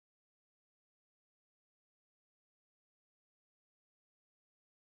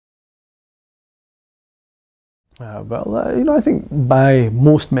I think by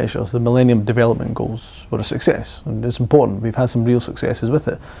most measures the Millennium Development Goals were a success, and it's important. We've had some real successes with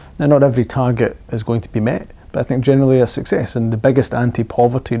it. Now, not every target is going to be met, but I think generally a success, and the biggest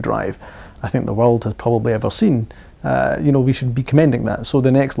anti-poverty drive I think the world has probably ever seen. We should be commending that. So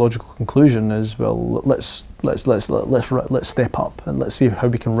the next logical conclusion is, well, let's step up and let's see how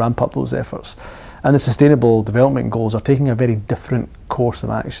we can ramp up those efforts. And the Sustainable Development Goals are taking a very different course of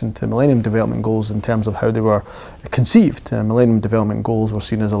action to Millennium Development Goals in terms of how they were conceived. Millennium Development Goals were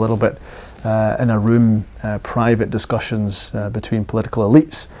seen as a little bit in a room, private discussions between political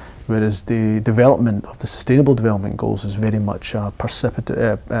elites, whereas the development of the Sustainable Development Goals is very much a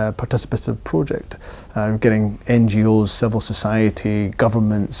participative project. Getting NGOs, civil society,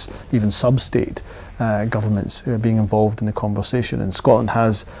 governments, even sub-state governments being involved in the conversation. And Scotland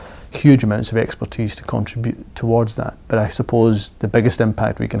has huge amounts of expertise to contribute towards that. But I suppose the biggest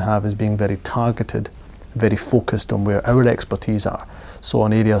impact we can have is being very targeted, very focused on where our expertise are. So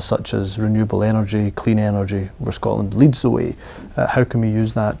on areas such as renewable energy, clean energy, where Scotland leads the way, how can we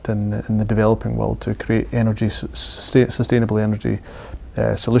use that in the developing world to create sustainable energy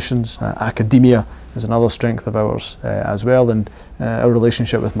solutions? Academia is another strength of ours as well, and our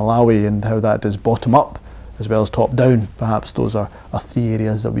relationship with Malawi and how that is bottom up as well as top down. Perhaps those are three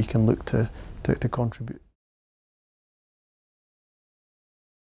areas that we can look to contribute.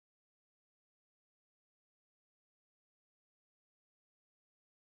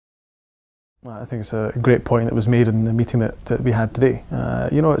 I think it's a great point that was made in the meeting that we had today.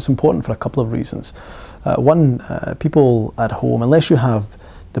 It's important for a couple of reasons. One, people at home, unless you have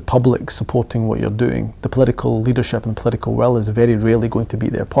the public supporting what you're doing, the political leadership and political will is very rarely going to be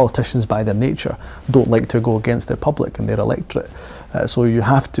there. Politicians, by their nature, don't like to go against their public and their electorate. So you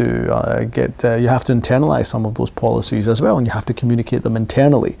have to internalise some of those policies as well, and you have to communicate them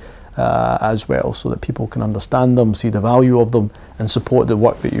internally as well, so that people can understand them, see the value of them, and support the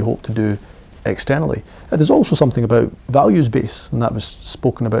work that you hope to do externally. There's also something about values base, and that was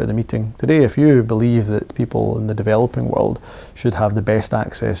spoken about in the meeting today. If you believe that people in the developing world should have the best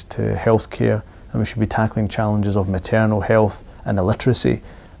access to health care, and we should be tackling challenges of maternal health and illiteracy,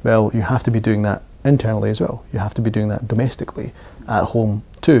 well, you have to be doing that internally as well. You have to be doing that domestically, at home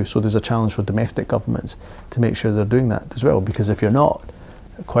too. So there's a challenge for domestic governments to make sure they're doing that as well, because if you're not,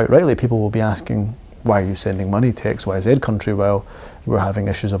 quite rightly, people will be asking, why are you sending money to XYZ country while we're having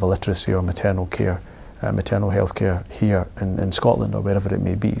issues of illiteracy or maternal care, maternal health care here in Scotland or wherever it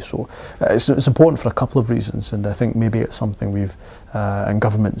may be? So it's important for a couple of reasons, and I think maybe it's something we've, and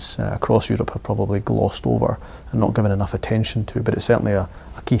governments across Europe have probably glossed over and not given enough attention to, but it's certainly a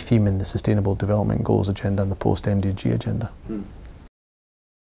key theme in the Sustainable Development Goals agenda and the post-MDG agenda.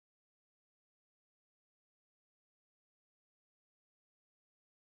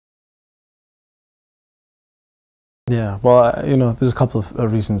 Yeah, well, there's a couple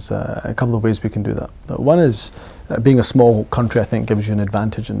of reasons, a couple of ways we can do that. One is being a small country, I think, gives you an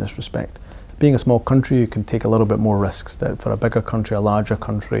advantage in this respect. Being a small country, you can take a little bit more risks. That for a bigger country, a larger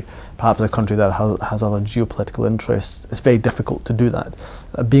country, perhaps a country that has other geopolitical interests, it's very difficult to do that.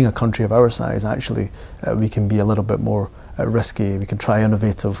 Being a country of our size, actually, we can be a little bit more risky. We can try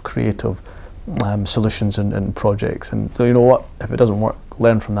innovative, creative solutions and projects. And you know what? If it doesn't work,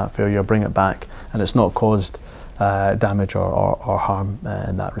 learn from that failure, bring it back, and it's not caused damage or harm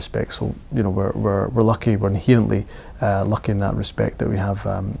in that respect. So we're lucky, we're inherently lucky in that respect that we have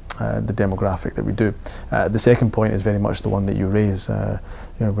the demographic that we do. The second point is very much the one that you raise.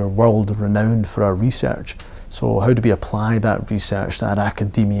 We're world renowned for our research. So how do we apply that research, that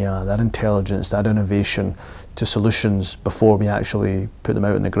academia, that intelligence, that innovation to solutions before we actually put them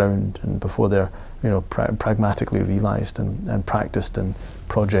out on the ground and before they're pragmatically realised and practiced in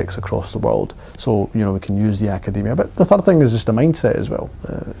projects across the world? So we can use the academia. But the third thing is just a mindset as well.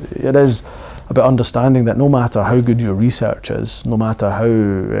 It is about understanding that no matter how good your research is, no matter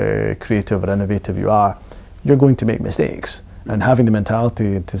how creative or innovative you are, you're going to make mistakes. And having the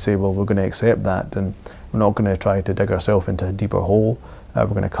mentality to say, well, we're going to accept that, and we're not going to try to dig ourselves into a deeper hole. We're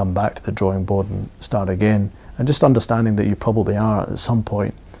going to come back to the drawing board and start again. And just understanding that you probably are at some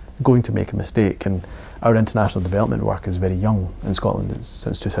point going to make a mistake. And our international development work is very young in Scotland. It's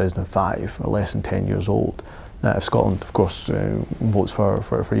since 2005, or less than 10 years old. If Scotland, of course, votes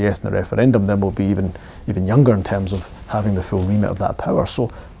for yes in the referendum, then we'll be even younger in terms of having the full remit of that power. So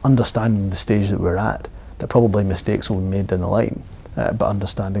understanding the stage that we're at, that probably mistakes will be made down the line, but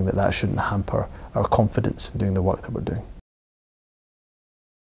understanding that that shouldn't hamper our confidence in doing the work that we're doing.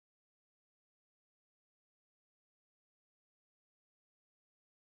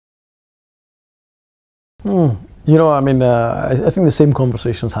 You know, I mean, I think the same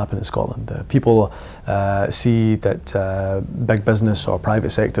conversations happen in Scotland. People see that big business or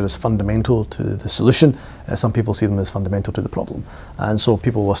private sector is fundamental to the solution. Some people see them as fundamental to the problem. And so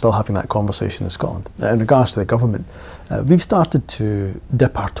people are still having that conversation in Scotland. In regards to the government, we've started to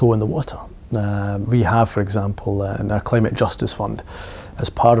dip our toe in the water. We have, for example, in our Climate Justice Fund, as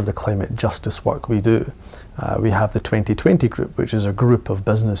part of the climate justice work we do, we have the 2020 group, which is a group of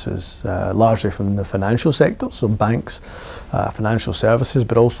businesses, largely from the financial sector, so banks, financial services,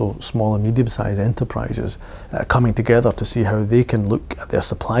 but also small and medium-sized enterprises, coming together to see how they can look at their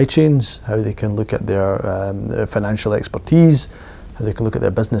supply chains, how they can look at their financial expertise, how they can look at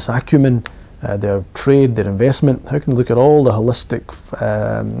their business acumen, their trade, their investment, how can they look at all the holistic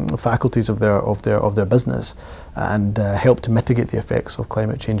faculties of their business and help to mitigate the effects of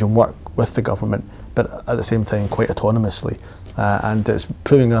climate change and work with the government, but at the same time quite autonomously, and it's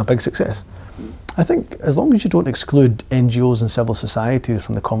proving a big success. I think as long as you don't exclude NGOs and civil societies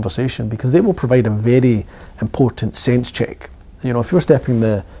from the conversation, because they will provide a very important sense check. You know, if we're stepping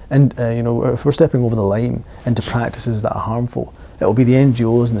if we're stepping over the line into practices that are harmful, it will be the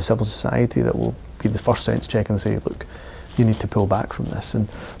NGOs and the civil society that will be the first sense check and say, look, you need to pull back from this. And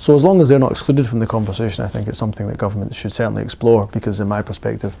so as long as they're not excluded from the conversation, I think it's something that government should certainly explore, because in my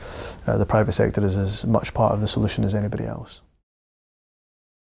perspective, the private sector is as much part of the solution as anybody else.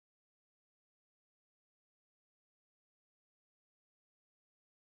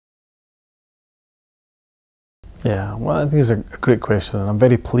 Yeah, well, I think it's a great question, and I'm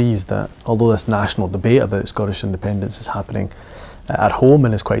very pleased that although this national debate about Scottish independence is happening at home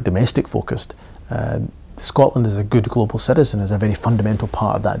and is quite domestic focused, Scotland as a good global citizen is a very fundamental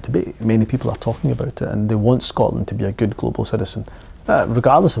part of that debate. Many people are talking about it, and they want Scotland to be a good global citizen,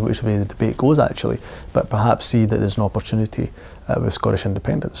 regardless of which way the debate goes actually, but perhaps see that there's an opportunity with Scottish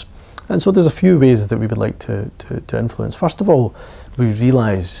independence. And so there's a few ways that we would like to influence. First of all, we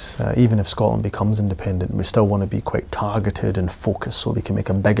realise even if Scotland becomes independent, we still want to be quite targeted and focused so we can make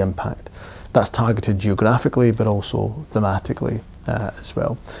a big impact. That's targeted geographically, but also thematically as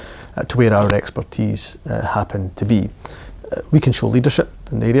well, to where our expertise happen to be. We can show leadership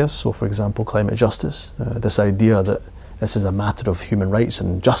in areas, so for example, climate justice, this idea that this is a matter of human rights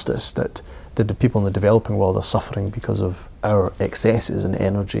and justice, that the people in the developing world are suffering because of our excesses in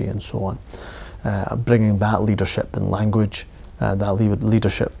energy and so on. Bringing that leadership in language, that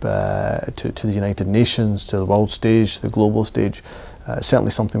leadership to the United Nations, to the world stage, to the global stage,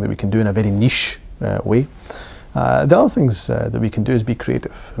 certainly something that we can do in a very niche way. The other things that we can do is be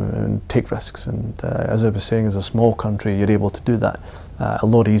creative and take risks, and as I was saying, as a small country you're able to do that a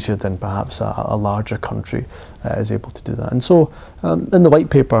lot easier than perhaps a larger country is able to do that. And so in the white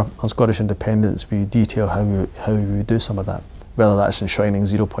paper on Scottish independence we detail how we do some of that, whether that's enshrining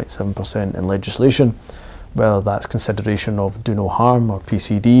 0.7% in legislation, whether that's consideration of do no harm or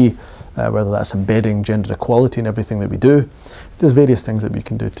PCD, whether that's embedding gender equality in everything that we do. There's various things that we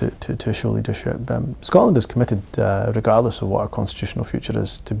can do to show leadership. Scotland is committed, regardless of what our constitutional future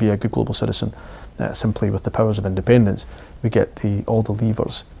is, to be a good global citizen. Simply with the powers of independence, we get all the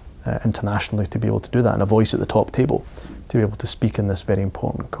levers internationally to be able to do that, and a voice at the top table to be able to speak in this very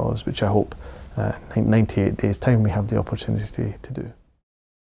important cause, which I hope in 98 days' time we have the opportunity to do.